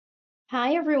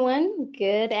Hi, everyone.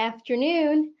 Good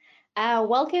afternoon.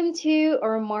 Welcome to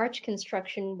our March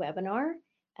construction webinar.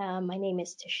 My name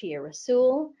is Tashia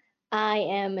Rasul. I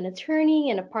am an attorney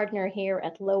and a partner here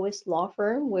at Lois Law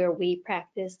Firm, where we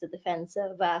practice the defense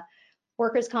of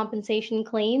workers' compensation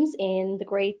claims in the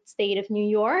great state of New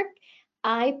York.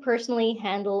 I personally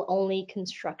handle only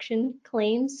construction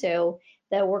claims, so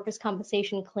the workers'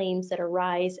 compensation claims that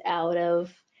arise out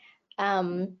of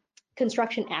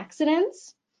construction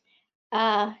accidents.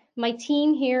 My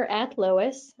team here at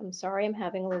Lois, I'm sorry, I'm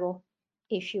having a little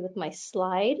issue with my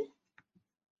slide.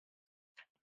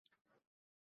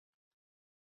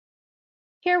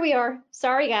 Here we are.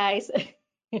 Sorry, guys.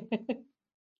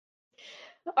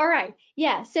 All right.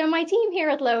 Yeah, so my team here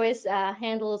at Lois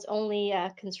handles only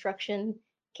construction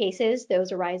cases,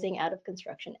 those arising out of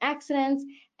construction accidents.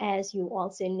 As you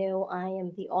also know, I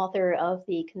am the author of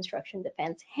the Construction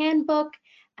Defense Handbook.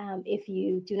 If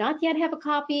you do not yet have a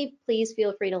copy, please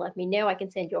feel free to let me know. I can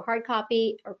send you a hard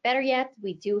copy, or better yet,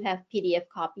 we do have PDF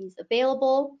copies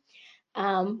available.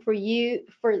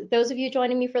 For those of you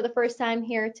joining me for the first time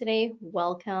here today,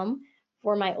 welcome.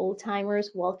 For my old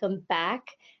timers, welcome back.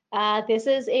 This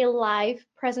is a live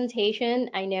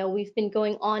presentation. I know we've been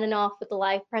going on and off with the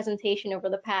live presentation over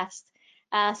the past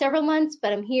several months,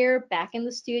 but I'm here back in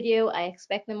the studio. I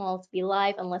expect them all to be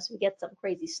live unless we get some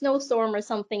crazy snowstorm or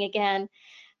something again.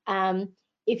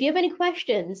 If you have any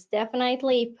questions,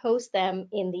 definitely post them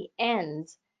in the end.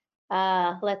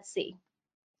 Let's see.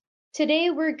 Today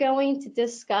we're going to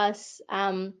discuss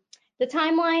the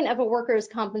timeline of a workers'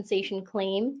 compensation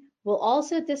claim. We'll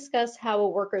also discuss how a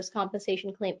workers'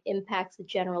 compensation claim impacts a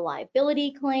general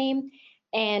liability claim,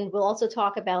 and we'll also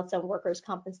talk about some workers'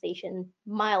 compensation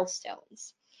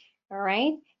milestones. All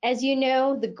right. As you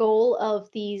know, the goal of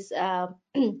these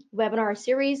webinar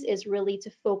series is really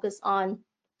to focus on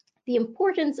the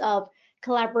importance of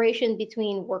collaboration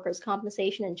between workers'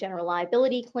 compensation and general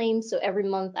liability claims. So every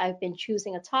month I've been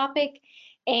choosing a topic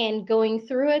and going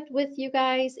through it with you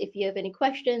guys. If you have any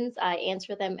questions, I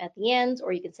answer them at the end,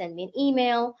 or you can send me an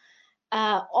email.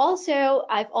 I've also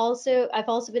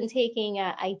been taking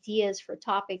ideas for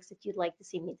topics that you'd like to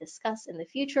see me discuss in the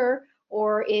future,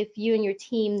 or if you and your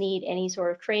team need any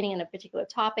sort of training in a particular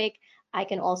topic, I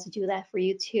can also do that for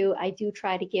you too. I do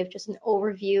try to give just an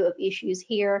overview of issues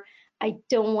here. I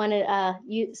don't want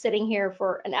you sitting here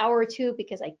for an hour or two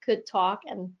because I could talk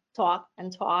and talk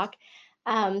and talk.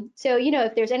 So,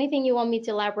 if there's anything you want me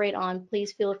to elaborate on,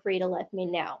 please feel free to let me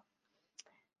know.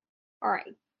 All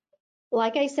right.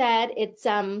 Like I said, it's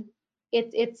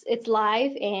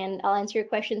live, and I'll answer your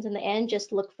questions in the end.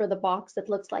 Just look for the box that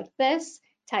looks like this.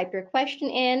 Type your question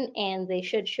in, and they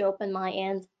should show up in my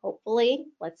end, hopefully.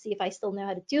 Let's see if I still know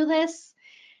how to do this.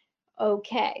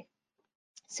 Okay,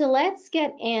 so let's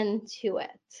get into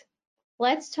it.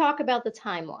 Let's talk about the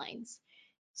timelines.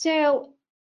 So,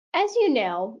 as you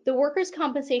know, the workers'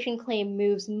 compensation claim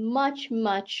moves much,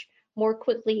 much more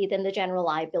quickly than the general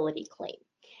liability claim.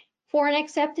 For an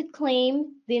accepted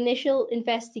claim, the initial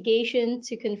investigation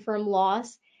to confirm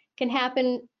loss can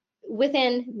happen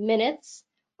within minutes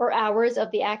or hours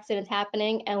of the accident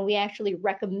happening, and we actually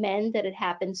recommend that it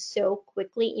happens so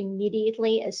quickly,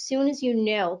 immediately. As soon as you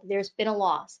know that there's been a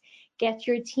loss, get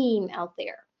your team out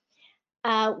there.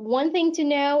 One thing to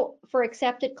know for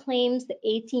accepted claims, the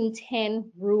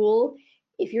 1810 rule.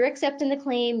 If you're accepting the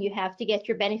claim, you have to get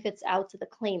your benefits out to the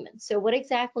claimant. So what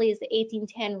exactly is the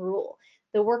 1810 rule?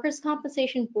 The Workers'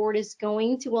 Compensation Board is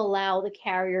going to allow the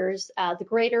carriers the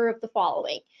greater of the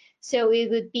following. So it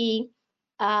would be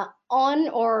on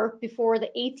or before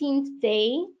the 18th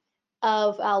day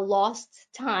of lost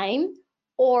time,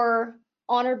 or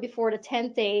on or before the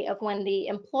 10th day of when the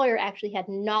employer actually had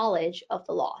knowledge of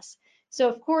the loss. So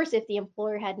of course, if the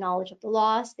employer had knowledge of the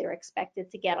loss, they're expected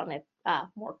to get on it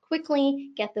more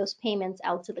quickly, get those payments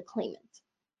out to the claimant.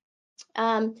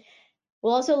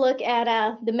 We'll also look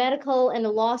at the medical and the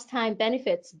lost time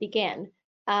benefits begin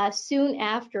soon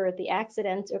after the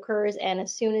accident occurs, and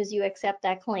as soon as you accept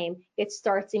that claim, it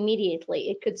starts immediately.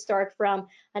 It could start from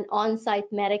an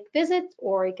on-site medic visit,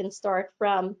 or it can start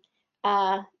from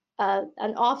an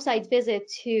off-site visit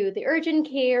to the urgent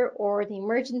care or the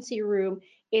emergency room.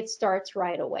 It starts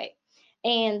right away.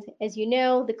 And as you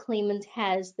know, the claimant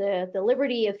has the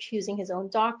liberty of choosing his own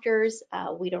doctors.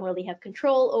 We don't really have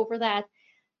control over that.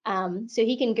 So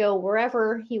he can go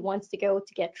wherever he wants to go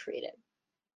to get treated.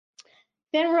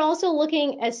 Then we're also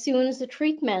looking, as soon as the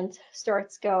treatment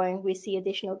starts going, we see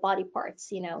additional body parts,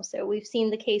 So we've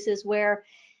seen the cases where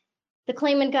the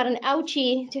claimant got an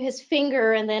ouchie to his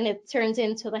finger, and then it turns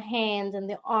into the hand and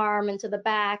the arm and to the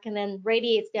back, and then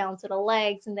radiates down to the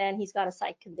legs, and then he's got a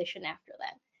psych condition after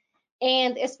that.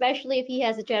 And especially if he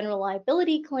has a general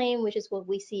liability claim, which is what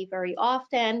we see very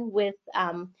often with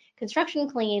construction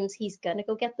claims, he's going to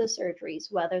go get those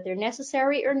surgeries, whether they're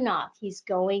necessary or not. He's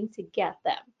going to get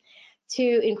them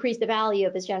to increase the value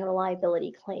of his general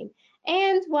liability claim.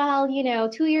 And while,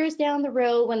 2 years down the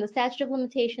road, when the statute of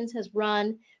limitations has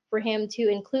run for him to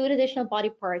include additional body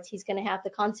parts, he's going to have the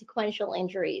consequential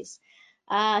injuries.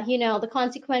 The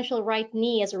consequential right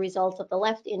knee as a result of the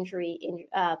left injury,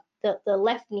 the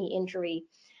left knee injury,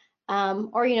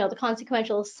 or the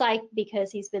consequential psych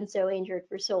because he's been so injured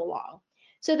for so long.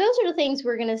 So those are the things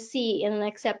we're going to see in an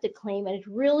accepted claim, and it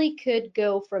really could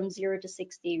go from 0 to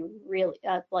 60, really,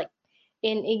 like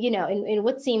in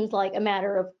what seems like a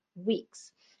matter of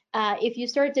weeks. If you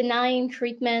start denying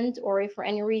treatment, or if for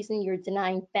any reason you're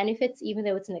denying benefits, even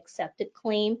though it's an accepted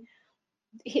claim,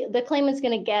 the claimant's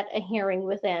going to get a hearing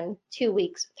within 2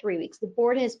 weeks, 3 weeks. The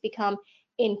board has become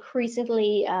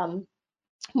increasingly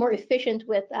more efficient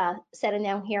with setting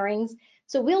down hearings.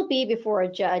 So we'll be before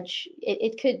a judge.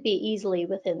 It could be easily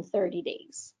within 30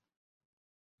 days.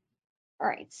 All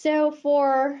right, so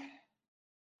for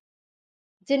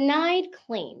denied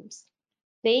claims,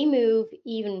 they move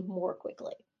even more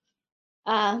quickly.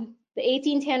 The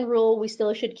 1810 rule, we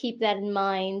still should keep that in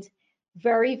mind.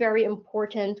 Very, very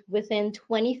important. Within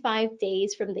 25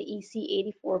 days from the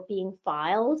EC84 being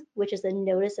filed, which is a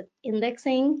notice of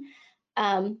indexing,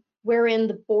 wherein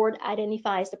the board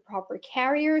identifies the proper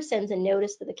carrier, sends a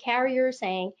notice to the carrier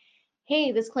saying,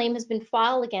 hey, this claim has been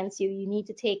filed against you, you need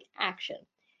to take action.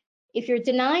 If you're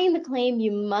denying the claim,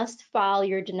 you must file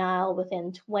your denial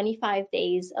within 25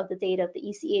 days of the date of the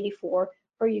EC84,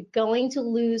 or you're going to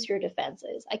lose your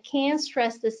defenses. I can't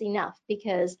stress this enough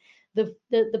because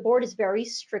the board is very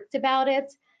strict about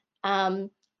it.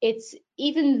 It's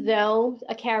even though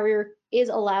a carrier is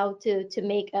allowed to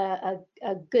make a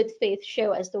good faith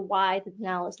show as to why the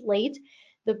denial is late,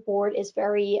 the board is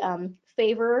very in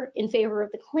favor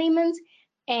of the claimant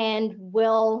and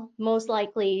will most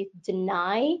likely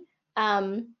deny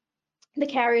the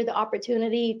carrier the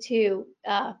opportunity to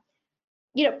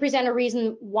present a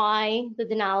reason why the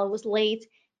denial was late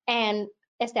and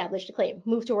establish the claim,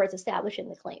 move towards establishing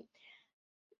the claim.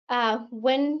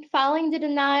 When filing the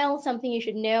denial, something you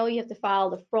should know, you have to file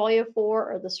the FROIA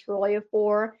 4 or the SROIA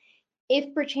 4.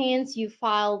 If perchance you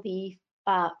file the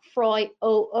FROI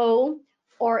 00,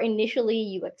 or initially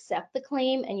you accept the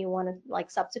claim and you want to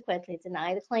subsequently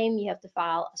deny the claim, you have to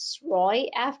file a SROI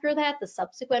after that, the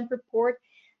subsequent report.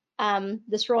 The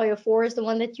SROIA 4 is the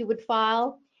one that you would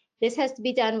file. This has to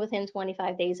be done within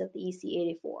 25 days of the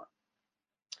EC84.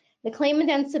 The claimant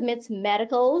then submits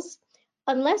medicals.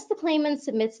 Unless the claimant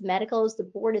submits medicals, the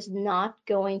board is not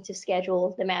going to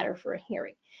schedule the matter for a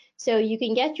hearing. So you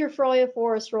can get your FROIA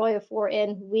 4 or SROIA 4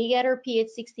 in. We get our PH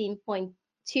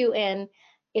 16.2 in.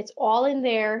 It's all in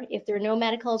there. If there are no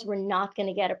medicals, we're not going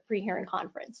to get a pre-hearing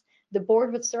conference. The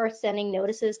board would start sending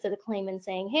notices to the claimant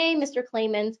saying, hey, Mr.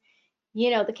 Claimant,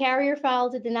 the carrier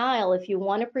filed a denial. If you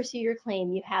want to pursue your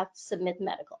claim, you have to submit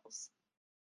medicals.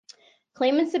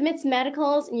 Claimant submits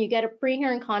medicals and you get a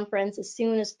pre-hearing conference as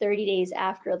soon as 30 days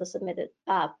after the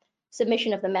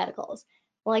submission of the medicals.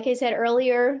 Like I said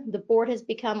earlier, the board has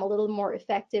become a little more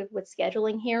effective with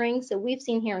scheduling hearings. So we've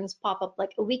seen hearings pop up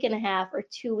like a week and a half or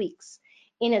 2 weeks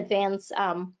in advance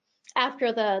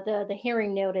after the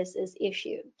hearing notice is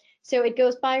issued. So it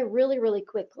goes by really, really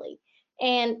quickly.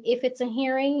 And if it's a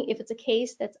hearing, if it's a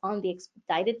case that's on the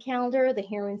expedited calendar, the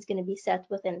hearing is going to be set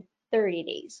within 30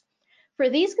 days. For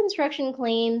these construction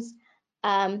claims,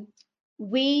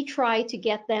 we try to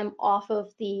get them off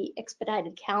of the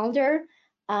expedited calendar.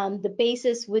 The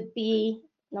basis would be,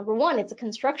 number one, it's a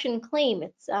construction claim.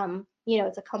 It's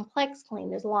it's a complex claim.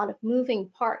 There's a lot of moving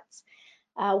parts.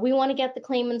 We want to get the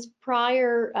claimant's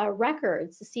prior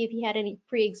records to see if he had any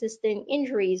pre-existing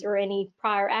injuries or any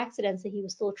prior accidents that he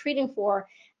was still treating for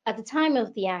at the time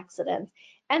of the accident.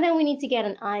 And then we need to get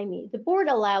an IME. The board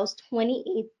allows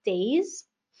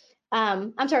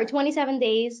 27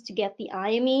 days to get the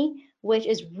IME, which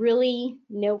is really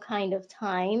no kind of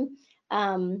time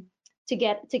to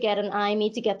get an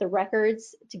IME, to get the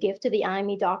records to give to the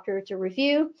IME doctor to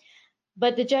review.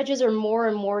 But the judges are more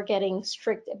and more getting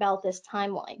strict about this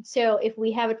timeline. So if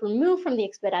we have it removed from the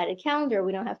expedited calendar,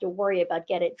 we don't have to worry about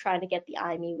trying to get the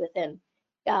IME within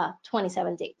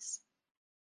 27 days.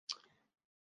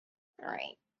 All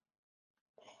right.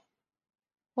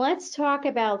 Let's talk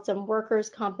about some workers'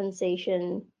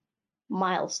 compensation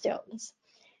milestones.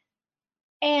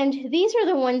 And these are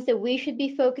the ones that we should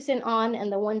be focusing on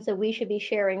and the ones that we should be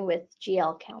sharing with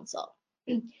GL Counsel.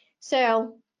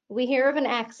 So we hear of an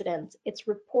accident, it's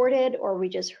reported, or we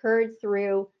just heard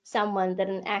through someone that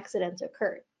an accident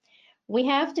occurred. we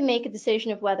have to make a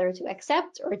decision of whether to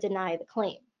accept or deny the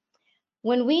claim.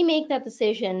 When we make that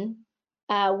decision,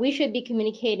 we should be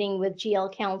communicating with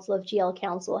GL counsel if GL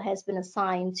counsel has been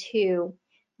assigned to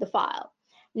the file.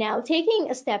 Now, taking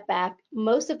a step back,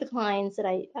 most of the clients that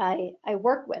I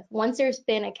work with, once there's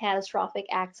been a catastrophic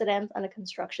accident on a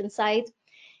construction site,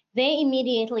 they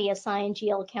immediately assign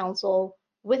GL counsel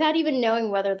without even knowing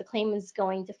whether the claimant is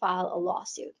going to file a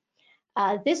lawsuit.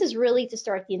 This is really to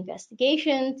start the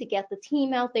investigation, to get the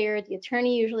team out there. The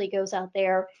attorney usually goes out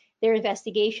there. Their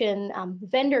investigation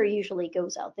vendor usually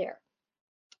goes out there.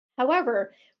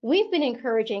 However, we've been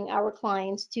encouraging our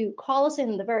clients to call us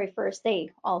in the very first day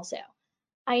also.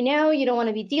 I know you don't want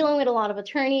to be dealing with a lot of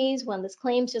attorneys when this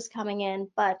claim's just coming in,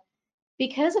 but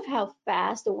because of how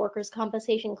fast the workers'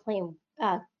 compensation claim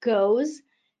goes,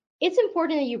 it's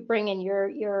important that you bring in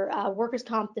your workers'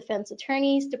 comp defense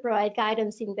attorneys to provide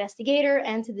guidance to the investigator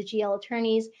and to the GL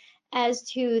attorneys as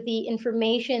to the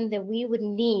information that we would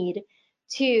need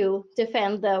to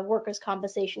defend the workers'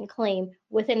 compensation claim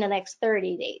within the next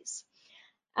 30 days.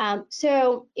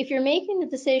 So if you're making the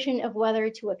decision of whether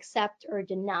to accept or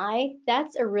deny,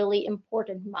 that's a really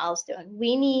important milestone.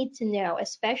 We need to know,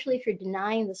 especially if you're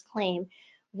denying this claim,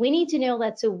 we need to know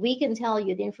that so we can tell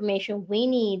you the information we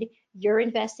need your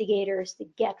investigators to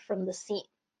get from the scene.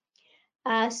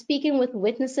 Speaking with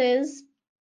witnesses,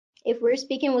 if we're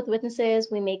speaking with witnesses,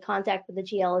 we make contact with the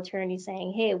GL attorney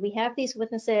saying, hey, we have these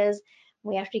witnesses.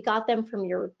 We actually got them from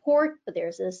your report, but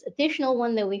there's this additional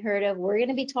one that we heard of. We're going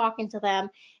to be talking to them.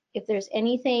 If there's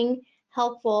anything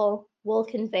helpful, we'll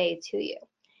convey it to you.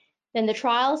 Then the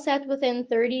trial set within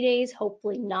 30 days,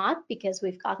 hopefully not, because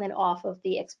we've gotten it off of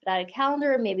the expedited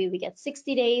calendar. Maybe we get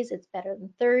 60 days. It's better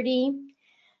than 30.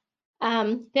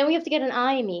 Then we have to get an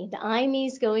IME. The IME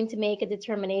is going to make a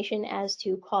determination as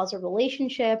to causal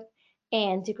relationship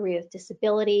and degree of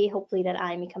disability. Hopefully that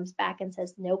IME comes back and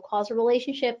says no causal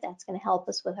relationship. That's going to help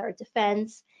us with our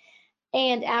defense.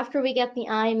 And after we get the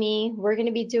IME, we're going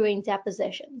to be doing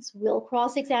depositions. We'll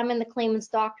cross-examine the claimant's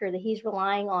doctor that he's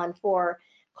relying on for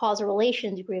causal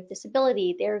relation, degree of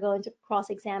disability. They're going to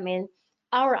cross-examine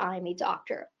our IME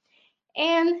doctor.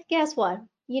 And guess what?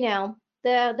 You know,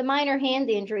 the minor hand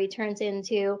injury turns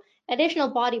into additional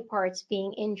body parts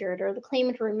being injured, or the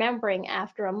claimant remembering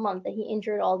after a month that he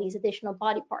injured all these additional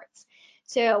body parts.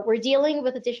 So we're dealing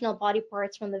with additional body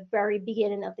parts from the very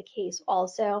beginning of the case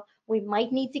also. We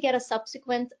might need to get a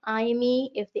subsequent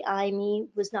IME if the IME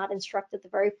was not instructed the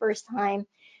very first time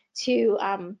to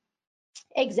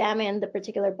examine the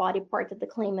particular body part that the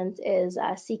claimant is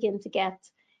seeking to get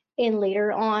in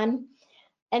later on.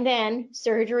 And then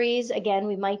surgeries, again,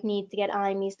 we might need to get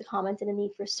IMEs to comment on the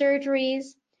need for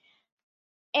surgeries.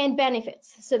 And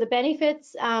benefits. So the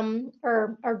benefits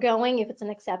are going, if it's an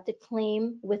accepted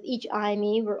claim, with each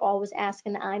IME, we're always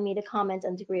asking the IME to comment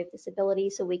on degree of disability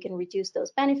so we can reduce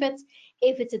those benefits.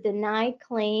 If it's a denied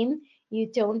claim,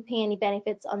 you don't pay any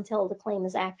benefits until the claim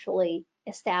is actually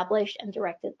established and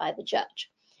directed by the judge.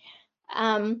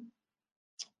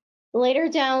 Later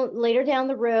down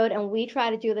the road, and we try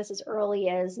to do this as early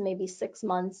as maybe 6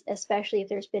 months, especially if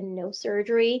there's been no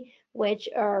surgery, which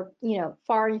are, you know,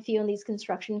 far and few in these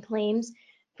construction claims,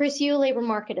 pursue labor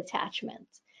market attachment.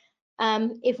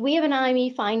 If we have an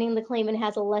IME finding the claimant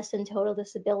has a less than total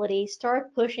disability,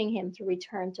 start pushing him to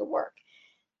return to work.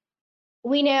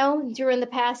 We know during the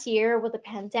past year with the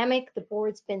pandemic, the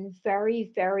board's been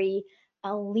very, very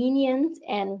lenient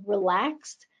and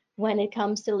relaxed when it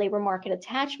comes to labor market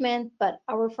attachment, but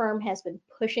our firm has been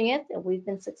pushing it and we've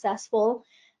been successful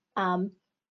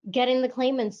getting the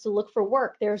claimants to look for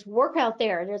work. There's work out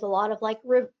there. There's a lot of like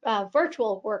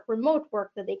virtual work, remote work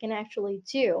that they can actually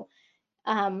do.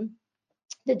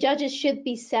 The judges should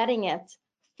be setting it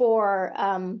for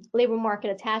labor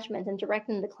market attachment and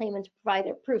directing the claimant to provide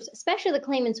their proofs, especially the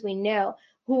claimants we know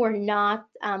who are not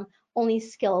only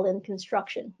skilled in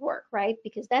construction work, right?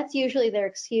 Because that's usually their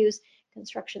excuse.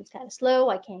 Construction's kind of slow.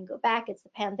 I can't go back. It's the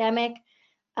pandemic.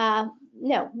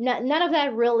 No, none of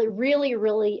that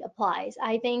really applies.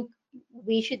 I think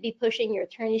we should be pushing, your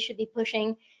attorneys should be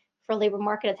pushing for labor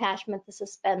market attachment to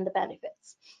suspend the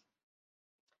benefits.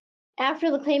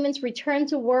 After the claimants return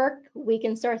to work, we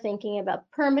can start thinking about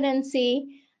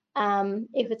permanency.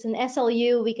 If it's an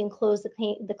SLU, we can close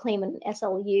the claimant an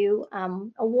SLU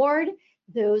award.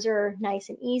 Those are nice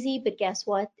and easy, but guess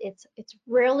what? It's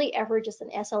rarely ever just an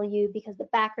SLU because the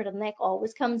back or the neck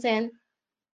always comes in,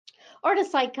 or the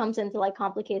site comes in to like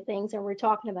complicate things, and we're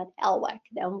talking about LWEC.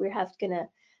 Then we're gonna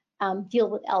deal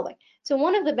with LWEC. So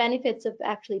one of the benefits of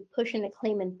actually pushing the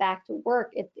claimant back to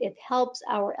work, it helps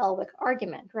our LWEC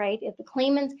argument, right? If the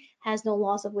claimant has no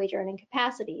loss of wage earning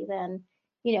capacity, then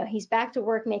he's back to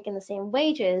work making the same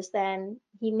wages, then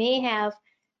he may have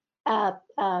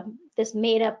this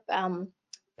made up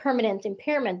permanent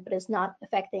impairment, but it's not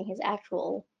affecting his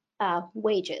actual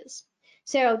wages.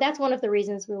 So that's one of the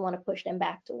reasons we want to push them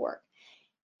back to work.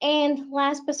 And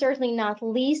last but certainly not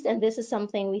least, and this is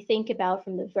something we think about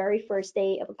from the very first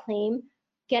day of a claim,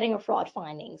 getting a fraud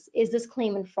findings. Is this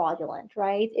claimant fraudulent,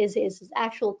 right? Is his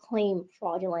actual claim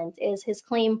fraudulent? Is his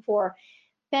claim for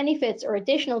benefits or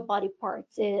additional body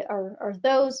parts, are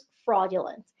those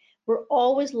fraudulent? We're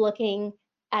always looking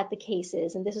at the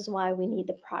cases, and this is why we need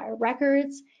the prior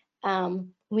records.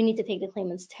 We need to take the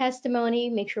claimant's testimony,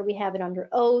 make sure we have it under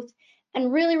oath,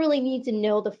 and really need to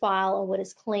know the file and what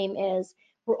his claim is.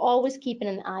 We're always keeping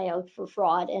an eye out for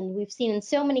fraud, and we've seen in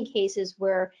so many cases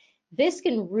where this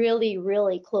can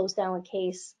really close down a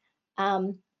case.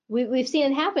 We've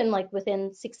seen it happen like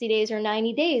within 60 days or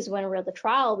 90 days when we're at the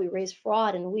trial, we raise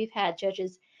fraud, and we've had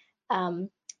judges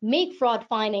make fraud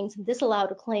findings and disallow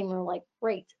a claim. We're like,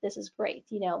 great, this is great.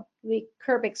 We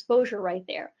curb exposure right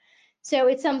there. So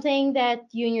it's something that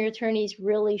you and your attorneys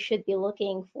really should be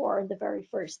looking for the very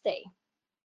first day.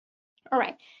 All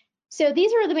right. So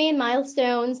these are the main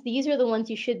milestones. These are the ones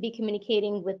you should be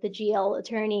communicating with the GL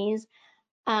attorneys.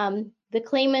 The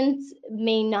claimant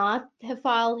may not have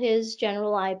filed his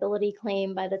general liability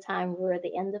claim by the time we're at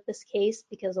the end of this case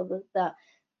because of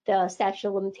the statute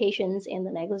of limitations in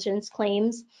the negligence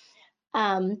claims.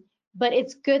 But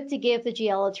it's good to give the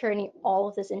GL attorney all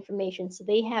of this information so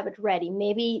they have it ready.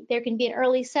 Maybe there can be an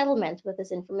early settlement with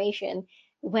this information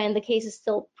when the case is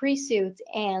still pre-suit,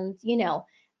 and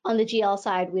on the GL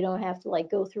side, we don't have to like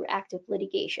go through active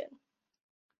litigation.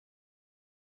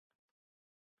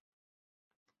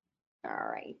 All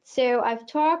right, so I've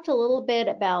talked a little bit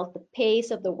about the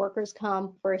pace of the workers'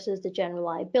 comp versus the general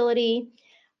liability.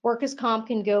 Workers' comp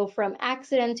can go from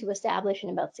accident to establish in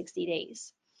about 60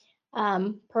 days.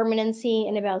 Permanency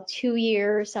in about 2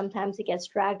 years. Sometimes it gets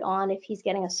dragged on if he's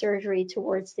getting a surgery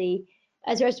towards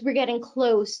as we're getting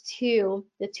close to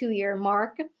the 2-year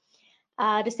mark.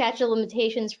 The statute of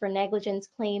limitations for negligence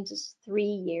claims is 3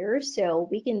 years, so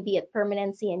we can be at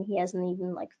permanency and he hasn't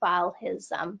even like filed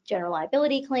his general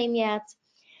liability claim yet.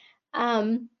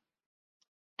 And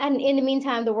in the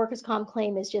meantime, the workers' comp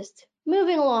claim is just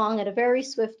moving along at a very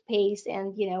swift pace,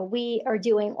 and we are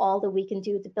doing all that we can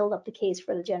do to build up the case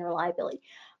for the general liability.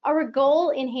 Our goal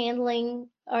in handling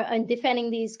and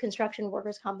defending these construction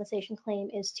workers' compensation claim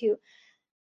is to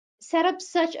set up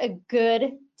such a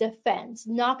good defense,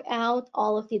 knock out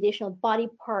all of the additional body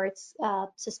parts,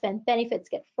 suspend benefits,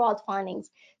 get fraud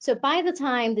findings. So by the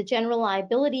time the general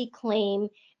liability claim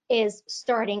is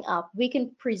starting up, we can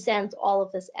present all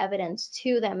of this evidence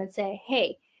to them and say,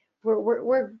 hey,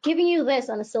 we're giving you this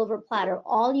on a silver platter.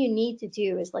 All you need to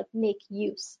do is like make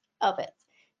use of it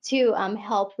to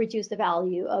help reduce the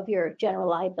value of your general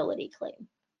liability claim.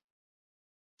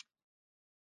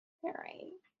 All right.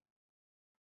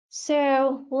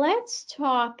 So let's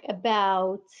talk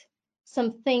about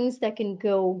some things that can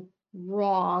go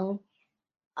wrong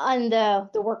on the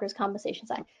workers' compensation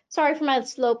side. Sorry for my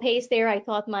slow pace there. I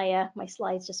thought my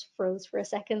slides just froze for a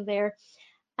second there.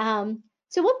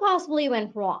 So what possibly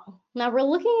went wrong? Now we're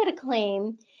looking at a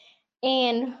claim,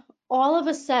 and all of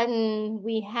a sudden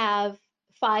we have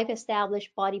 5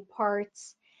 established body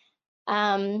parts.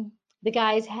 The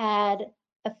guy's had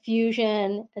a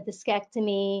fusion, a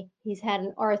discectomy, he's had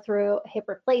an arthro, hip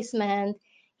replacement,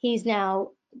 he's now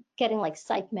getting like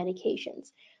psych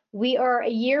medications. We are 1.5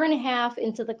 years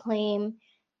into the claim,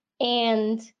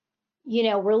 and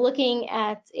we're looking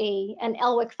at an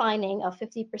LWIC finding of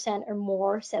 50% or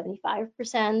more,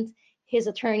 75%. His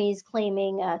attorney's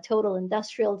claiming a total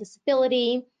industrial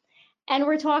disability. And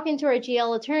we're talking to our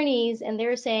GL attorneys, and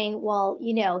they're saying, well,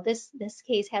 this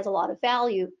case has a lot of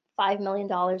value, $5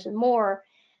 million or more.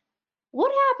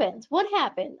 What happened? What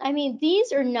happened? I mean,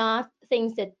 these are not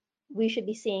things that we should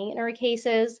be seeing in our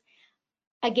cases.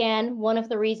 Again, one of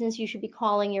the reasons you should be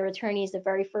calling your attorneys the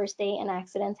very first day an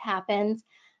accident happens.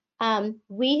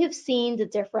 We have seen the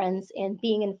difference in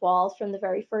being involved from the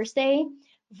very first day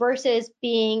versus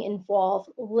being involved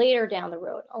later down the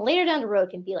road. Later down the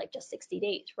road can be like just 60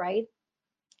 days, right?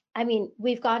 I mean,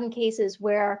 we've gotten cases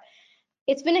where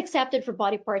it's been accepted for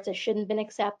body parts that shouldn't have been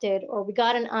accepted, or we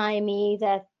got an IME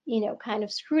that, kind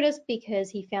of screwed us because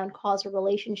he found causal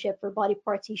relationship for body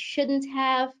parts he shouldn't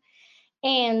have.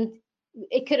 And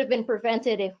it could have been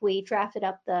prevented if we drafted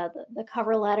up the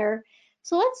cover letter.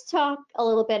 So let's talk a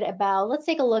little bit about, let's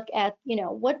take a look at,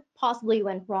 what possibly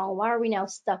went wrong. Why are we now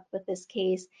stuck with this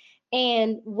case?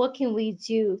 And what can we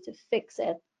do to fix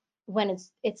it when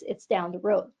it's down the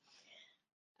road?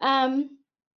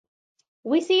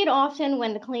 We see it often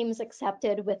when the claim is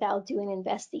accepted without doing an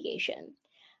investigation.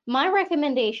 My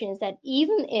recommendation is that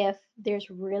even if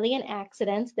there's really an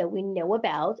accident that we know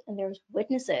about and there's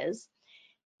witnesses,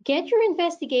 get your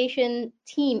investigation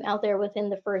team out there within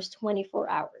the first 24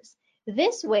 hours.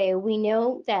 This way, we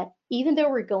know that even though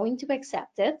we're going to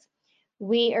accept it,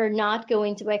 we are not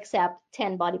going to accept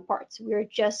 10 body parts. We're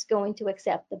just going to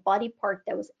accept the body part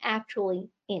that was actually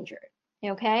injured,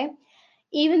 okay?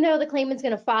 Even though the claimant's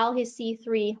going to file his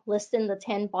C3 listing the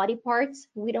 10 body parts,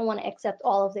 we don't want to accept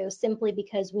all of those simply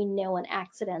because we know an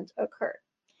accident occurred.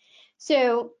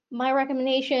 So my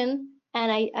recommendation,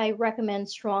 and I recommend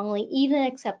strongly, even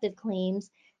accepted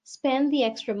claims, spend the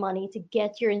extra money to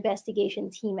get your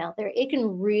investigation team out there. It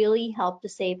can really help to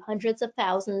save hundreds of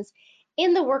thousands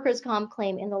in the workers' comp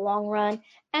claim in the long run,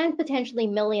 and potentially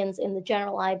millions in the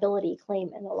general liability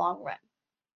claim in the long run.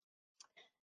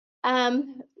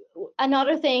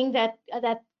 Another thing that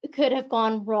could have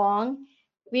gone wrong,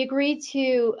 we agreed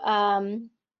to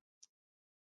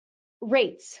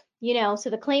rates. So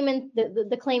the claimant,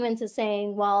 the claimant is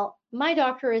saying, well, my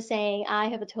doctor is saying I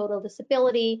have a total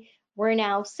disability. We're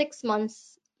now 6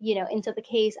 months, into the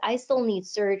case. I still need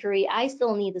surgery. I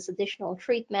still need this additional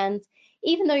treatment,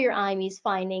 even though your IME is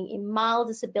finding a mild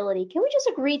disability. Can we just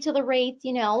agree to the rate?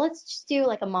 Let's just do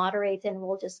like a moderate, and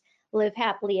we'll just live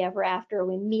happily ever after.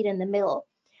 We meet in the middle.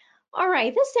 All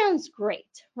right, this sounds great,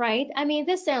 right? I mean,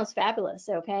 this sounds fabulous,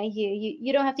 okay?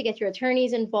 You don't have to get your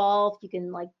attorneys involved. You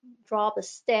can like draw up a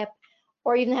step,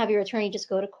 or even have your attorney just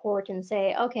go to court and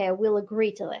say, okay, we'll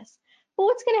agree to this. But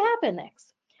what's going to happen next?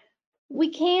 We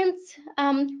can't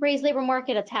raise labor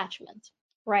market attachment,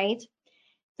 right?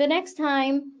 The next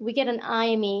time we get an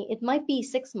IME, it might be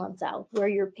 6 months out where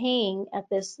you're paying at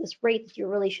this rate that you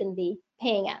really shouldn't be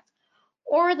paying at.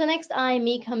 Or the next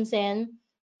IME comes in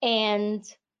and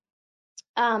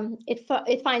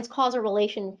it finds causal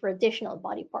relation for additional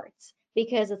body parts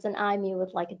because it's an IME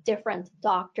with like a different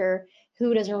doctor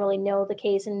who doesn't really know the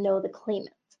case and know the claimant.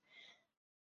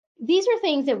 These are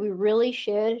things that we really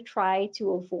should try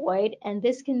to avoid, and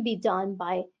this can be done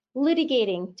by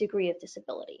litigating degree of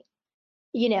disability.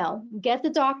 Get the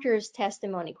doctor's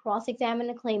testimony, cross-examine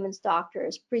the claimant's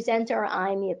doctors, present our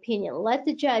IME opinion, let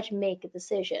the judge make a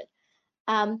decision.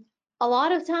 A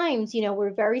lot of times,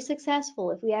 we're very successful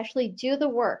if we actually do the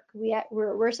work.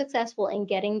 We're successful in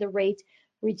getting the rate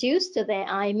reduced to the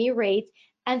IME rate,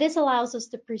 and this allows us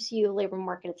to pursue labor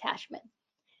market attachment.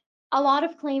 A lot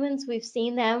of claimants, we've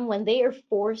seen them when they are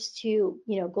forced to,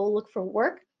 go look for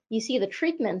work. You see the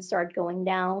treatment start going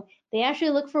down. They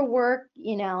actually look for work,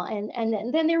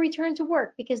 and then they return to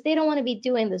work because they don't want to be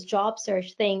doing this job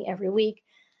search thing every week.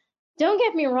 Don't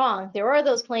get me wrong, there are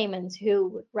those claimants who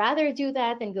would rather do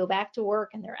that than go back to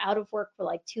work, and they're out of work for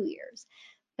like 2 years.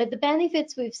 But the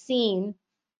benefits we've seen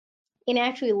in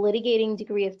actually litigating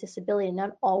degree of disability and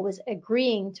not always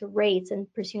agreeing to rates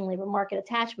and pursuing labor market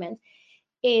attachment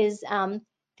is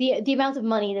the amount of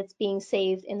money that's being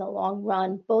saved in the long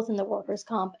run, both in the workers'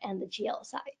 comp and the GL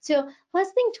side. So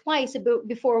let's think twice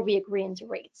before we agree into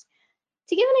rates.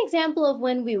 To give an example of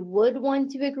when we would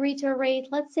want to agree to a rate,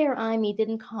 let's say our IME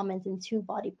didn't comment in 2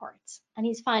 body parts and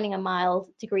he's finding a mild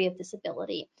degree of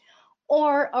disability.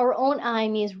 Or our own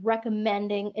IME is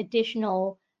recommending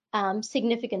additional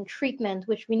significant treatment,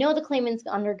 which we know the claimants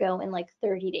undergo in like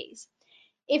 30 days.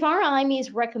 If our IME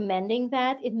is recommending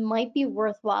that, it might be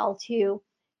worthwhile to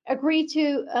agree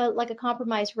to like a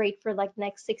compromise rate for like the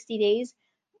next 60 days.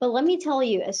 But let me tell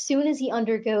you, as soon as he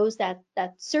undergoes that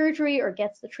surgery or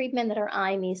gets the treatment that our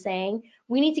IME is saying,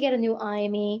 we need to get a new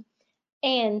IME,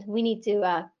 and we need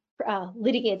to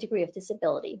litigate degree of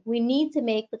disability. We need to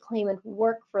make the claimant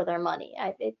work for their money.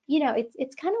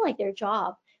 It's kind of like their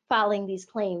job filing these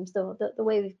claims, the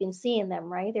way we've been seeing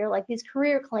them, right? They're like these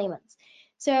career claimants.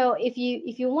 So if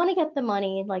you want to get the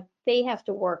money, like they have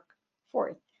to work for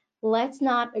it. Let's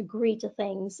not agree to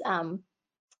things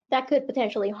that could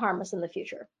potentially harm us in the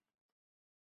future.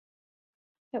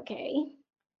 Okay.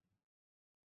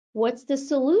 What's the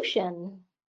solution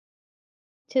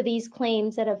to these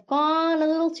claims that have gone a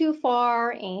little too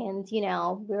far, and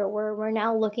we're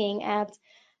now looking at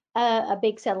a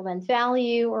big settlement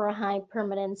value or a high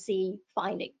permanency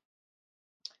finding?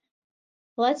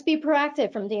 Let's be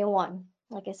proactive from day one.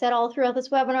 Like I said all throughout this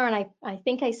webinar, and I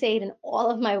think I say it in all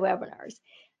of my webinars,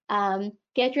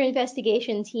 get your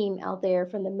investigation team out there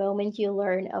from the moment you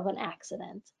learn of an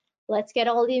accident. Let's get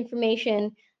all the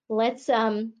information. Let's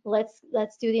do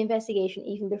the investigation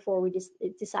even before we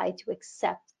decide to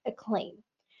accept a claim.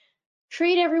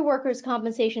 Treat every workers'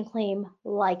 compensation claim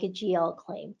like a GL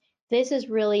claim. This is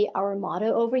really our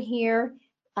motto over here.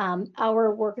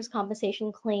 Our workers'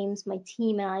 compensation claims, my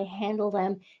team and I handle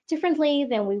them differently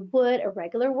than we would a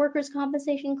regular workers'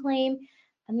 compensation claim.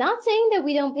 I'm not saying that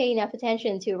we don't pay enough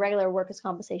attention to a regular workers'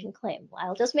 compensation claim.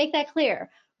 I'll just make that clear.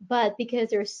 But because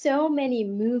there's so many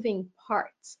moving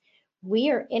parts, we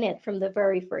are in it from the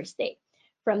very first day,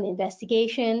 from the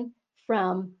investigation,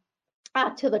 from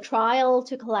to the trial,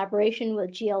 to collaboration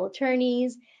with GL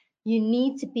attorneys. You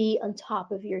need to be on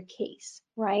top of your case,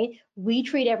 right? We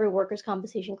treat every workers'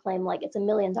 compensation claim like it's $1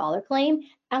 million claim,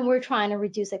 and we're trying to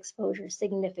reduce exposure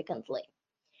significantly.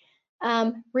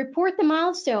 Report the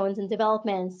milestones and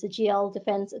developments to GL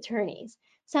defense attorneys.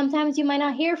 Sometimes you might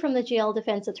not hear from the GL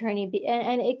defense attorney,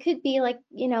 and it could be like,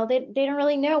 you know, they don't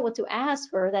really know what to ask,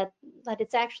 or that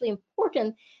it's actually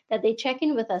important that they check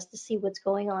in with us to see what's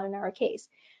going on in our case.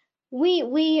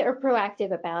 We are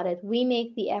proactive about it. We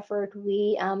make the effort.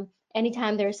 We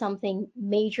anytime there's something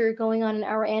major going on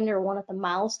our end, or one of the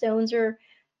milestones are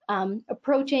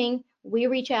approaching, we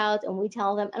reach out and we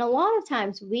tell them. And a lot of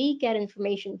times we get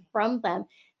information from them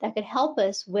that could help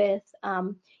us with,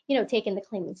 you know, taking the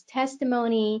claimant's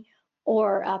testimony,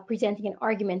 or presenting an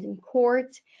argument in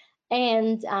court.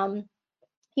 And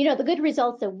you know, the good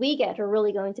results that we get are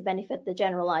really going to benefit the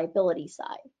general liability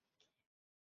side.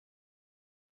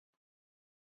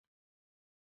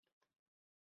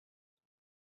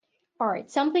 All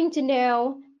right, something to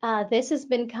know, this has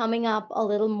been coming up a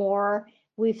little more.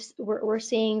 We're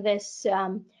seeing this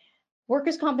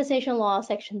workers' compensation law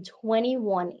section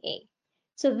 21A.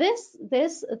 So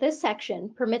this section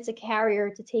permits a carrier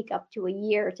to take up to a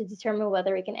year to determine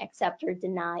whether it can accept or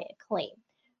deny a claim.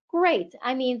 Great.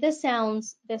 I mean, this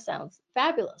sounds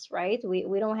fabulous, right?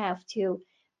 We don't have to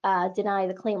deny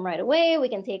the claim right away. We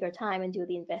can take our time and do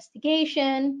the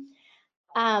investigation.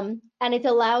 And it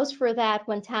allows for that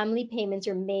when timely payments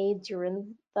are made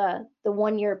during the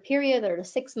 1 year period, or the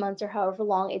 6 months, or however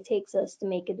long it takes us to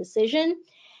make a decision.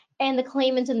 And the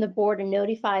claimant and the board are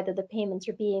notified that the payments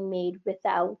are being made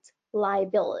without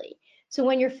liability. So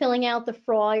when you're filling out the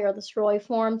FROI or the SROI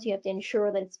forms, you have to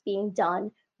ensure that it's being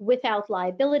done without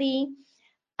liability.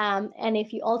 And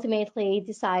if you ultimately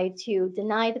decide to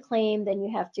deny the claim, then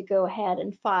you have to go ahead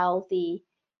and file the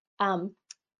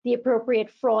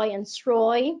appropriate FROI and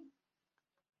SROI.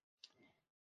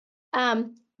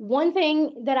 One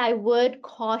thing that I would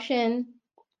caution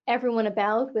everyone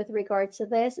about with regards to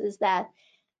this is that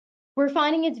we're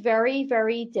finding it's very,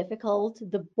 very difficult.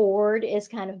 The board is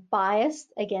kind of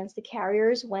biased against the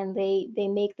carriers when they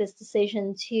make this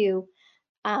decision to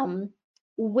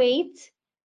wait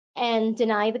and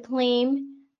deny the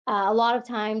claim. A lot of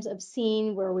times I've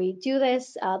seen where we do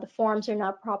this, the forms are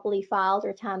not properly filed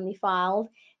or timely filed.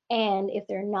 And if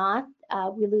they're not,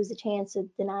 we lose the chance to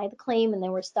deny the claim, and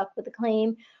then we're stuck with the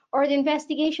claim, or the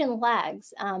investigation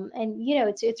lags. And you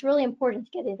know, it's really important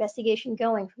to get the investigation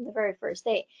going from the very first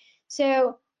day.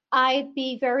 So I'd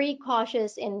be very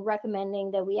cautious in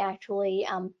recommending that we actually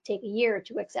take a year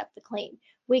to accept the claim.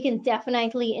 We can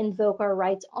definitely invoke our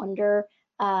rights under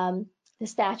the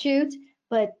statute,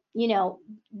 but you know,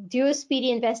 do a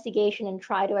speedy investigation and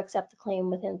try to accept the claim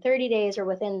within 30 days or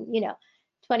within, you know,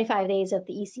 25 days of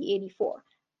the EC 84.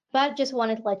 But just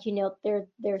wanted to let you know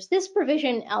there's this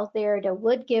provision out there that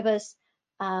would give us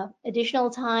additional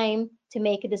time to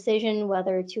make a decision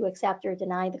whether to accept or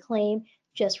deny the claim.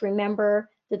 Just remember,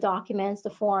 the documents, the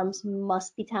forms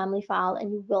must be timely filed,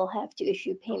 and you will have to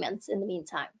issue payments in the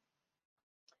meantime.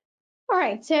 All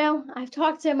right, so I've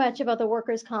talked so much about the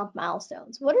workers' comp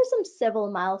milestones. What are some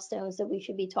civil milestones that we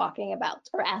should be talking about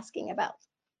or asking about?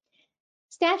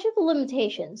 Statute of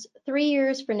limitations, 3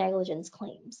 years for negligence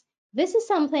claims. This is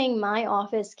something my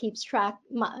office keeps track,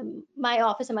 my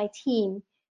office and my team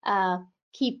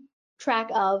keep track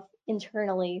of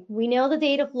internally. We know the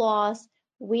date of loss.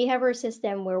 We have our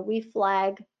system where we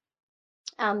flag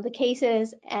the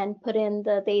cases and put in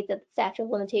the date that the statute of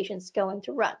limitations is going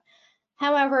to run.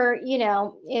 However, you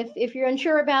know, if you're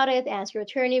unsure about it, ask your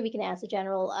attorney. We can ask the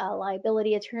general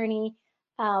liability attorney.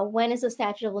 When is the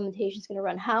statute of limitations going to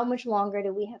run? How much longer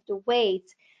do we have to wait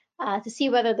to see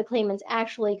whether the claimant's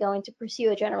actually going to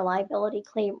pursue a general liability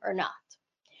claim or not?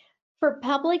 For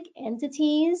public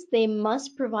entities, they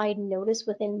must provide notice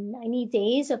within 90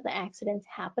 days of the accident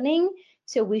happening.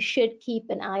 So we should keep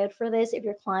an eye out for this. If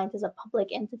your client is a public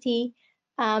entity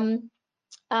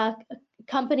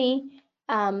company,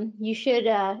 you should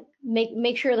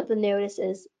make sure that the notice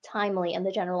is timely on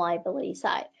the general liability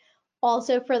side.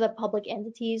 Also, for the public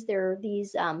entities, there are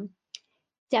these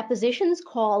depositions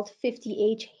called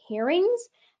 50H hearings.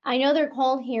 I know they're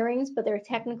called hearings, but they're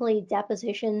technically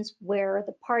depositions where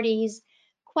the parties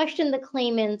question the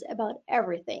claimant about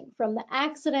everything from the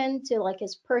accident to like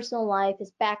his personal life,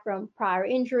 his background, prior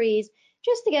injuries,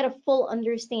 just to get a full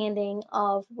understanding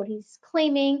of what he's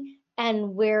claiming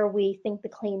and where we think the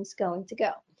claim's going to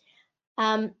go.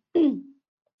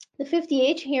 The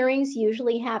 50H hearings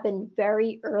usually happen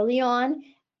very early on,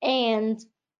 and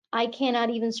I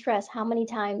cannot even stress how many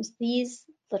times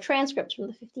the transcripts from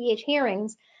the 50H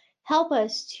hearings help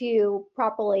us to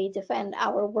properly defend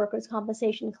our workers'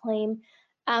 compensation claim,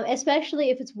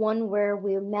 especially if it's one where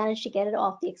we manage to get it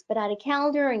off the expedited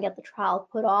calendar and get the trial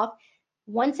put off.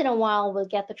 Once in a while, we'll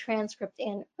get the transcript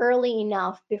in early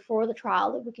enough before the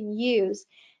trial that we can use.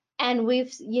 And we've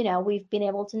been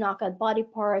able to knock out body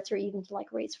parts or even to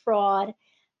like raise fraud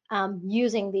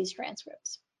using these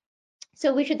transcripts.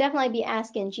 So we should definitely be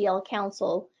asking GL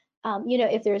counsel,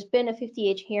 if there's been a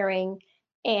 50H hearing,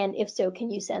 and if so,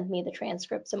 can you send me the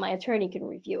transcript so my attorney can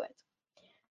review it?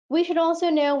 We should also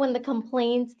know when the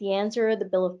complaint, the answer, the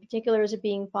bill of particulars are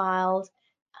being filed.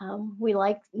 We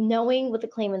like knowing what the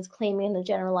claimant's claiming on the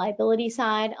general liability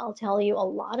side. I'll tell you, a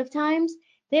lot of times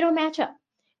they don't match up.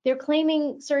 They're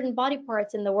claiming certain body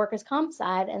parts in the workers' comp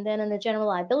side, and then in the general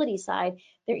liability side,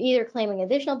 they're either claiming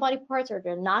additional body parts or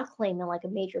they're not claiming like a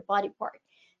major body part.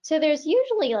 So there's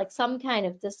usually like some kind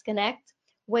of disconnect,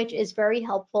 which is very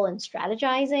helpful in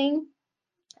strategizing.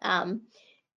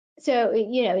 So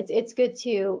it's good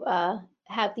to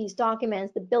have these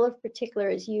documents. The bill of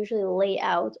particulars usually lay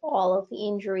out all of the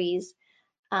injuries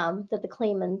that the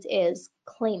claimant is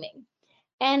claiming.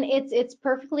 And it's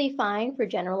perfectly fine for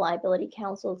general liability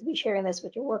counsel to be sharing this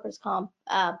with your workers' comp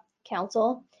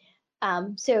counsel.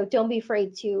 So don't be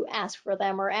afraid to ask for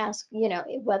them or ask,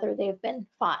 whether they've been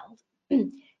filed.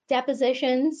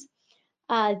 Depositions,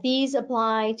 these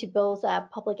apply to both a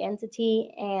public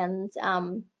entity and,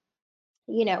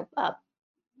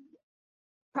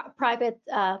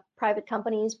 private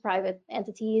companies, private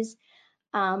entities.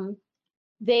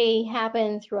 They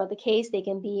happen throughout the case. They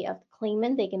can be of the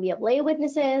claimant, they can be of lay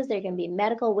witnesses, they can be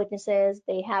medical witnesses.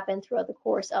 They happen throughout the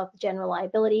course of the general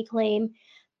liability claim.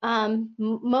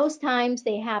 Most times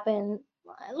they happen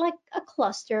like a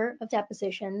cluster of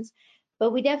depositions, but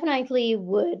we definitely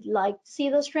would like to see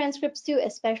those transcripts too,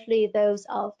 especially those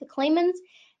of the claimant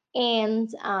and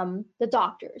the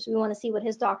doctors. We want to see what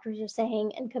his doctors are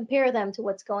saying and compare them to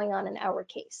what's going on in our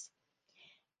case.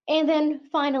 And then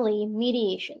finally,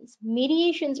 mediations.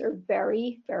 Mediations are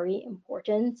very, very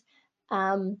important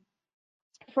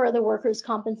for the workers'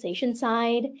 compensation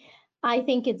side. I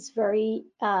think it's very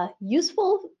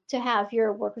useful to have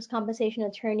your workers' compensation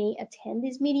attorney attend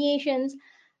these mediations.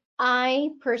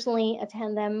 I personally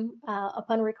attend them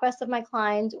upon request of my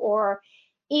client, or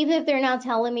even if they're not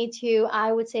telling me to,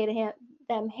 I would say to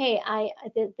them, hey,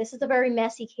 this is a very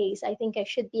messy case. I think I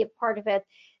should be a part of it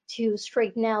to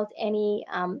straighten out any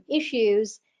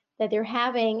issues that they're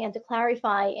having and to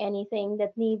clarify anything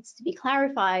that needs to be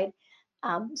clarified,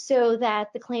 so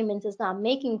that the claimant is not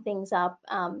making things up,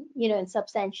 and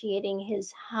substantiating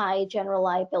his high general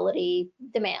liability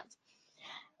demands.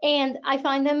 And I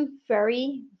find them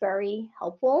very, very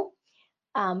helpful,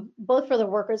 both for the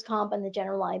workers' comp and the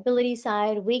general liability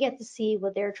side. We get to see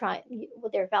what they're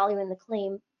valuing the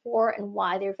claim for and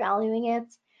why they're valuing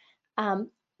it.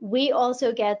 We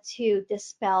also get to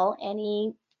dispel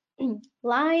any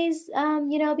lies,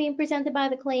 being presented by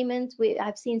the claimant.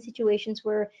 I've seen situations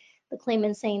where the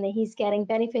claimant's saying that he's getting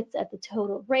benefits at the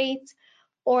total rate,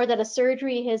 or that a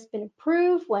surgery has been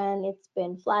approved when it's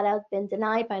been flat out been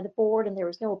denied by the board and there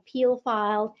was no appeal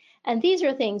filed. And these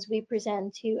are things we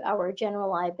present to our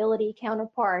general liability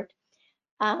counterpart,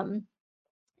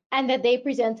 and that they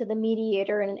present to the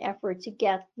mediator in an effort to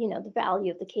get, the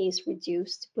value of the case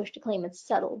reduced, to push the claimant to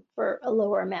settle for a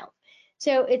lower amount.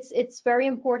 So it's very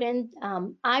important.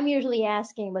 I'm usually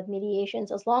asking about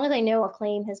mediations as long as I know a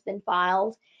claim has been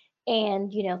filed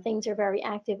and things are very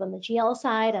active on the GL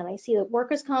side, and I see the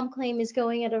workers' comp claim is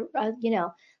going at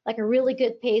a really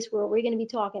good pace where we're going to be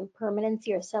talking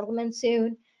permanency or settlement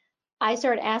soon. I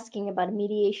start asking about a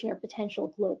mediation or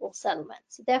potential global settlement.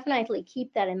 So definitely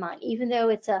keep that in mind. Even though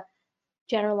it's a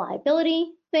general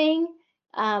liability thing,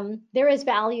 there is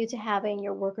value to having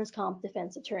your workers' comp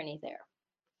defense attorney there.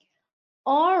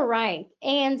 All right,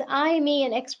 and IME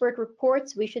and expert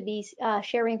reports, we should be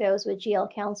sharing those with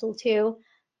GL counsel too.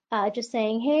 Just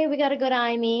saying, hey, we got a good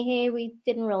IME, hey, we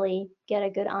didn't really get a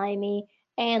good IME.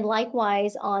 And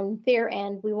likewise, on their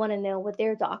end, we want to know what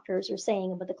their doctors are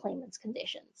saying about the claimant's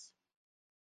conditions.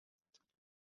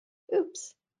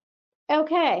 Oops.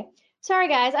 Okay. Sorry,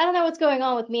 guys. I don't know what's going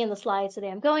on with me in the slides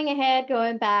today. I'm going ahead,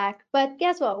 going back, but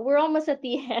guess what? We're almost at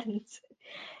the end.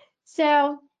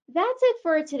 So that's it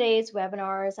for today's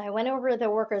webinars. I went over the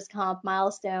workers' comp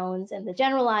milestones and the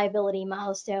general liability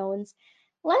milestones.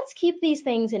 Let's keep these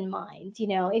things in mind. You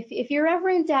know, if you're ever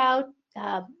in doubt,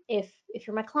 if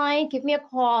you're my client, give me a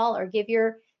call or give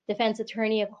your defense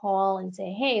attorney a call and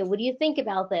say, hey, what do you think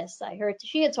about this? I heard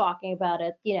Tashia talking about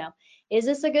it. You know, is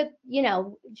this a good, you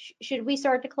know, should we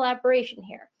start the collaboration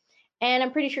here? And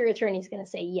I'm pretty sure your attorney is going to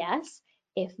say yes.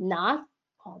 If not,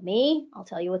 call me. I'll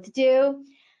tell you what to do.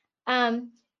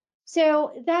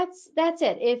 So that's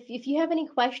it. If you have any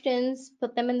questions,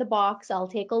 put them in the box. I'll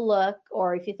take a look.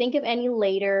 Or if you think of any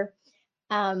later,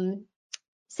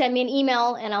 send me an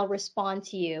email and I'll respond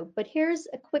to you. But here's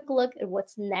a quick look at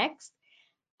what's next.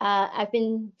 I've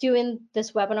been doing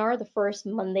this webinar the first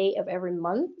Monday of every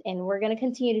month, and we're going to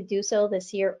continue to do so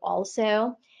this year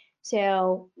also.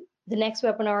 So the next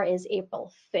webinar is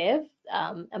April 5th,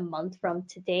 a month from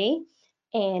today.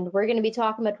 And we're going to be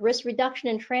talking about risk reduction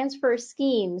and transfer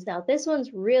schemes. Now, this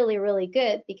one's really, really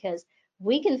good because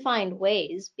we can find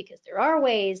ways, because there are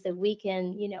ways that we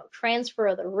can, you know,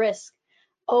 transfer the risk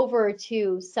over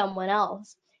to someone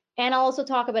else. And I'll also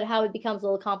talk about how it becomes a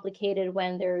little complicated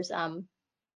when there's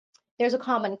a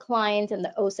common client and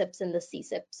the OSIPs and the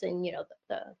CSIPs and, you know,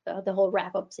 the whole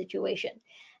wrap-up situation.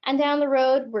 And down the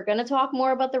road, we're going to talk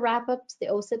more about the wrap-ups, the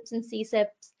OSIPs and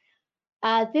CSIPs.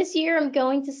 This year, I'm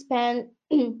going to spend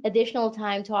additional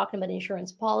time talking about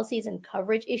insurance policies and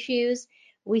coverage issues.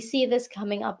 We see this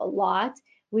coming up a lot.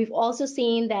 We've also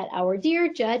seen that our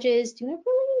dear judges do not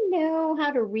really know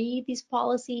how to read these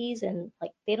policies, and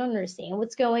like they don't understand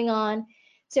what's going on.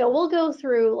 So we'll go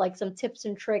through like some tips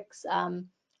and tricks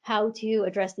how to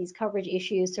address these coverage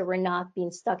issues so we're not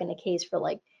being stuck in a case for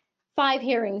like 5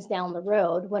 hearings down the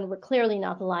road when we're clearly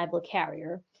not the liable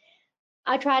carrier.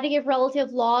 I try to give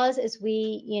relative laws as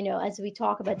we, you know, as we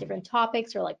talk about different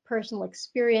topics or like personal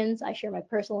experience. I share my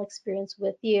personal experience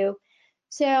with you.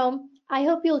 So I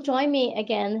hope you'll join me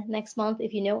again next month.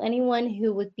 If you know anyone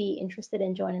who would be interested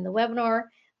in joining the webinar,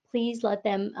 please let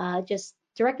them just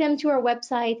direct them to our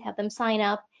website, have them sign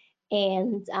up.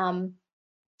 And,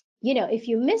 you know, if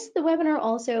you missed the webinar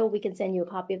also, we can send you a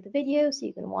copy of the video so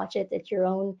you can watch it at your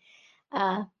own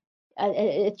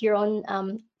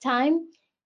time.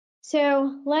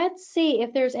 So let's see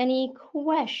if there's any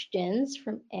questions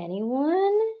from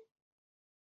anyone.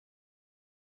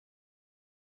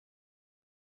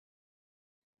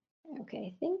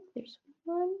 Okay, I think there's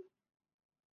one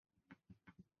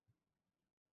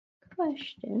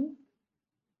question.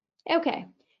 Okay,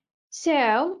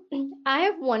 so I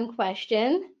have one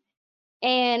question,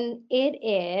 and it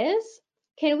is,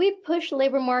 can we push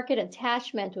labor market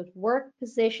attachment with work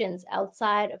positions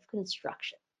outside of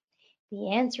construction?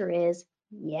 The answer is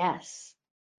yes.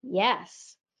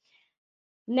 Yes.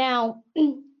 Now,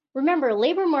 remember,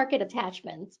 labor market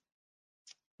attachment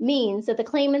means that the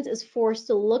claimant is forced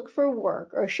to look for work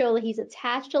or show that he's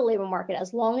attached to the labor market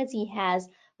as long as he has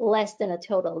less than a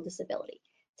total disability.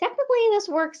 Technically, this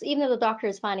works even if the doctor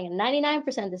is finding a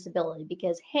 99% disability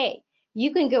because, hey,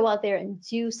 you can go out there and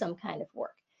do some kind of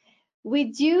work.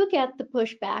 We do get the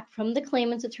pushback from the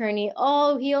claimant's attorney.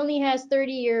 Oh, he only has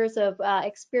 30 years of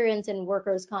experience in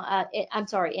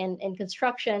in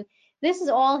construction. This is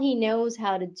all he knows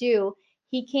how to do.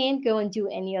 He can't go and do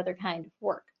any other kind of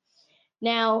work.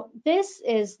 Now, this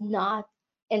is not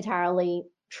entirely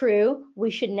true.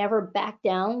 We should never back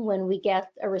down when we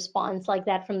get a response like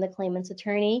that from the claimant's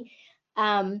attorney.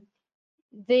 The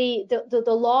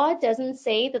law doesn't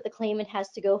say that the claimant has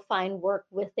to go find work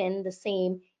within the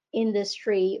same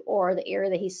industry or the area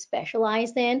that he's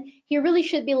specialized in. He really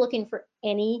should be looking for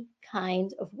any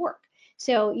kind of work.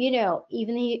 So, you know,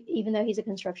 even though he's a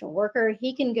construction worker,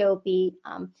 he can go be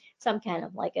some kind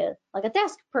of like a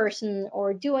desk person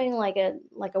or doing like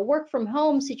a work from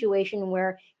home situation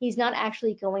where he's not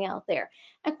actually going out there.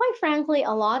 And quite frankly,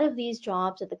 a lot of these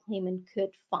jobs that the claimant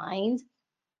could find,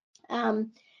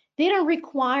 they don't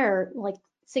require like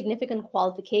significant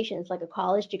qualifications like a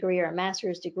college degree or a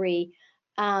master's degree.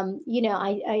 You know,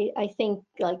 I think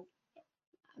like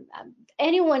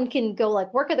anyone can go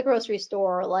like work at the grocery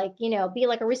store, or like, you know, be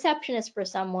like a receptionist for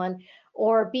someone,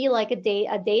 or be like a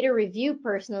data review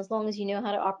person as long as you know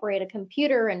how to operate a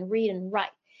computer and read and write.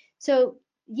 So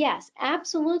yes,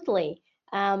 absolutely.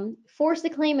 Force the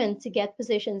claimant to get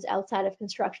positions outside of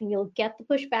construction. You'll get the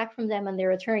pushback from them and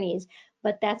their attorneys,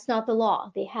 but that's not the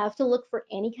law. They have to look for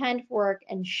any kind of work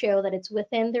and show that it's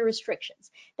within their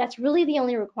restrictions. That's really the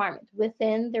only requirement,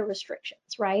 within their restrictions,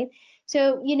 right?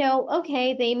 So, you know,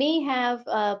 okay, they may have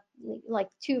like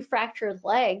 2 fractured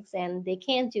legs and they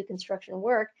can't do construction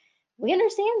work. We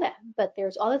understand that, but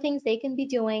there's other things they can be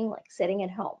doing, like sitting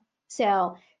at home.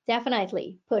 So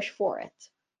definitely push for it.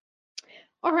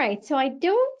 All right, so I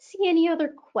don't see any other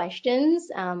questions.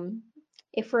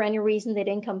 If for any reason they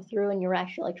didn't come through and you're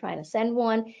actually trying to send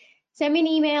one, send me an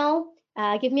email,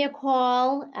 give me a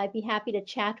call. I'd be happy to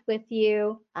chat with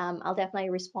you. I'll definitely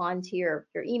respond to your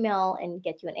email and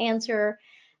get you an answer.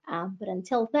 But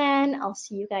until then, I'll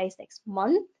see you guys next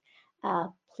month.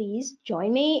 Please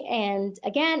join me. And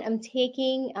again, I'm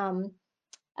taking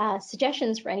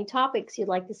suggestions for any topics you'd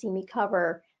like to see me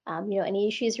cover. Any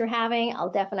issues you're having, I'll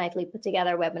definitely put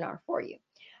together a webinar for you.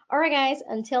 All right, guys,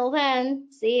 until then,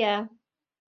 see ya.